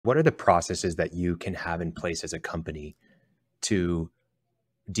What are the processes that you can have in place as a company to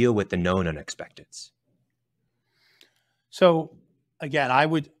deal with the known unexpecteds? So again, I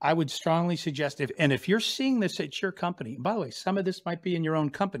would strongly suggest if you're seeing this at your company, by the way, some of this might be in your own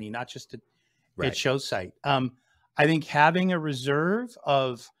company, not just at Right. show site. I think having a reserve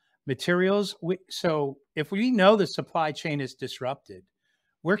of materials. So if we know the supply chain is disrupted,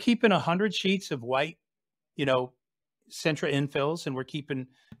 we're keeping 100 sheets of white, you know, Centra infills, and we're keeping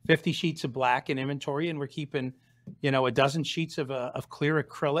 50 sheets of black in inventory, and we're keeping, a dozen sheets of clear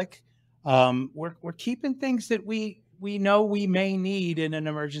acrylic. We're keeping things that we know we may need in an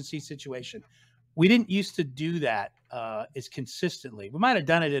emergency situation. We didn't used to do that as consistently. We might have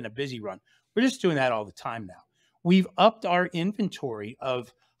done it in a busy run. We're just doing that all the time now. We've upped our inventory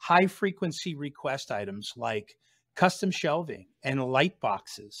of high frequency request items like custom shelving and light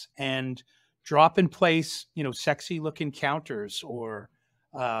boxes and drop in place, sexy looking counters or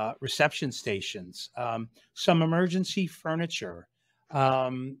reception stations, some emergency furniture.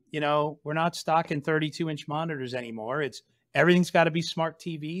 We're not stocking 32-inch monitors anymore. Everything's got to be smart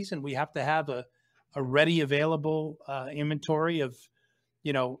TVs, and we have to have a ready available inventory of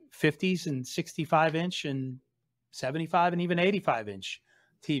 50s and 65-inch and 75 and even 85-inch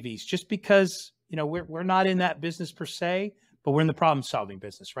TVs, just because we're not in that business per se, but we're in the problem solving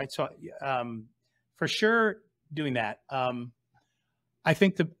business, right? So for sure doing that. I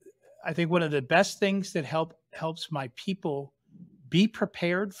think one of the best things that helps my people be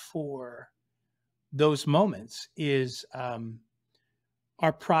prepared for those moments is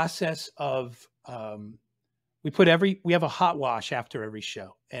our process of we have a hot wash after every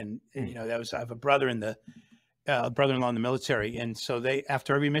show, and I have a brother-in-law in the military, and so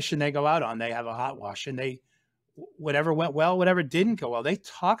after every mission they go out on, they have a hot wash, and whatever went well, whatever didn't go well, they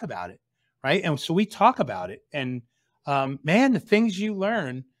talk about it, right? And so we talk about it, and man, the things you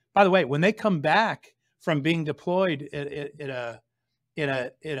learn. By the way, when they come back from being deployed in a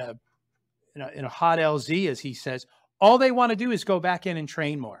hot LZ, as he says, all they want to do is go back in and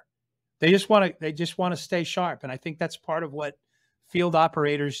train more. They just want to stay sharp, and I think that's part of what field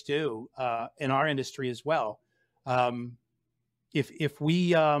operators do in our industry as well. If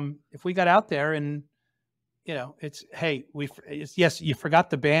we got out there and yes, you forgot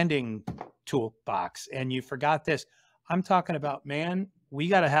the banding toolbox and you forgot this. I'm talking about, man, we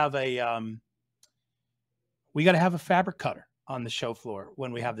got to have a fabric cutter on the show floor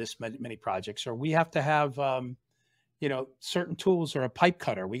when we have this many projects, or we have to have certain tools, or a pipe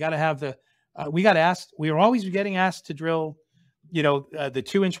cutter. We got to have we are always getting asked to drill the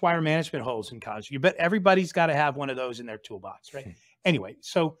 2-inch wire management holes in college. You bet everybody's got to have one of those in their toolbox, right? Anyway,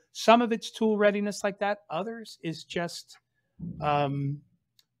 so some of it's tool readiness like that. Others is just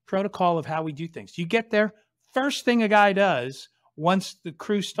protocol of how we do things. You get there, first thing a guy does once the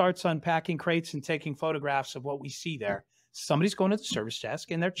crew starts unpacking crates and taking photographs of what we see there, somebody's going to the service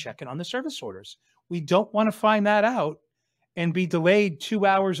desk and they're checking on the service orders. We don't want to find that out and be delayed 2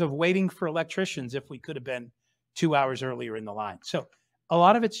 hours of waiting for electricians if we could have been 2 hours earlier in the line. So a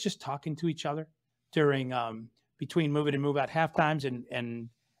lot of it's just talking to each other during between move in and move out half times and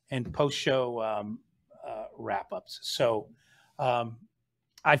post show wrap ups. So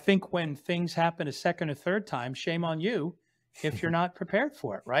I think when things happen a second or third time, shame on you if you're not prepared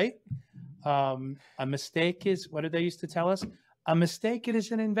for it, right? A mistake is, what did they used to tell us? A mistake, it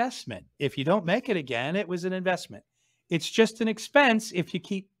is an investment. If you don't make it again, it was an investment. It's just an expense if you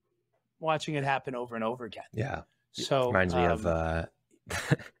keep watching it happen over and over again. Yeah. So reminds me of that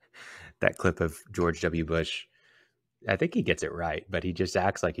clip of George W. Bush. I think he gets it right, but he just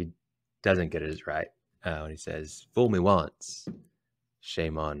acts like he doesn't get it right. When he says, "Fool me once,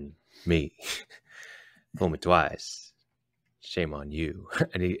 shame on me. Fool me twice, shame on you."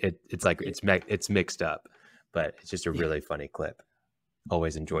 And it's mixed up, but it's just a really funny clip.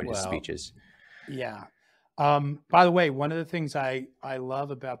 Always enjoyed his speeches. Yeah. By the way, one of the things I love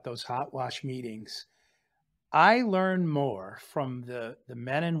about those hot wash meetings, I learn more from the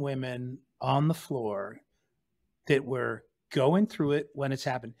men and women on the floor that were going through it when it's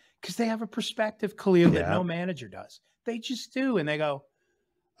happened, because they have a perspective, Khalil, that no manager does. They just do. And they go,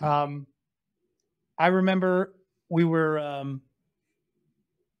 I remember we were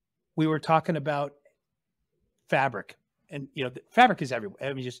talking about fabric, and fabric is everywhere.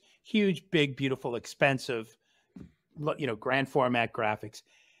 I mean, just huge, big, beautiful, expensive, grand format graphics.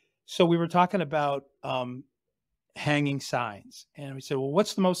 So we were talking about hanging signs, and we said, well,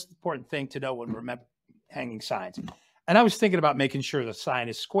 what's the most important thing to know when we're hanging signs? And I was thinking about making sure the sign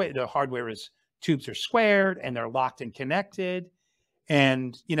is square, the hardware tubes are squared and they're locked and connected.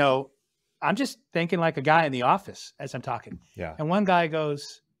 And I'm just thinking like a guy in the office as I'm talking. Yeah. And one guy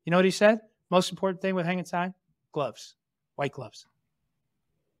goes, You know what he said? Most important thing with hanging time? Gloves, white gloves.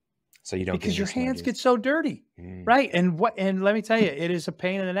 So you don't because get your any hands smudges. get so dirty, right? And let me tell you, it is a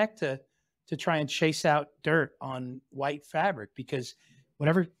pain in the neck to try and chase out dirt on white fabric, because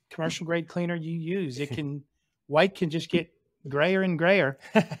whatever commercial grade cleaner you use, white can just get grayer and grayer,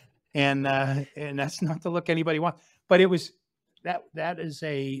 and that's not the look anybody wants. But it was that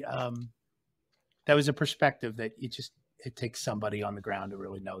was a perspective that it takes somebody on the ground to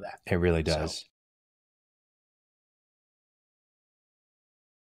really know that. It really does.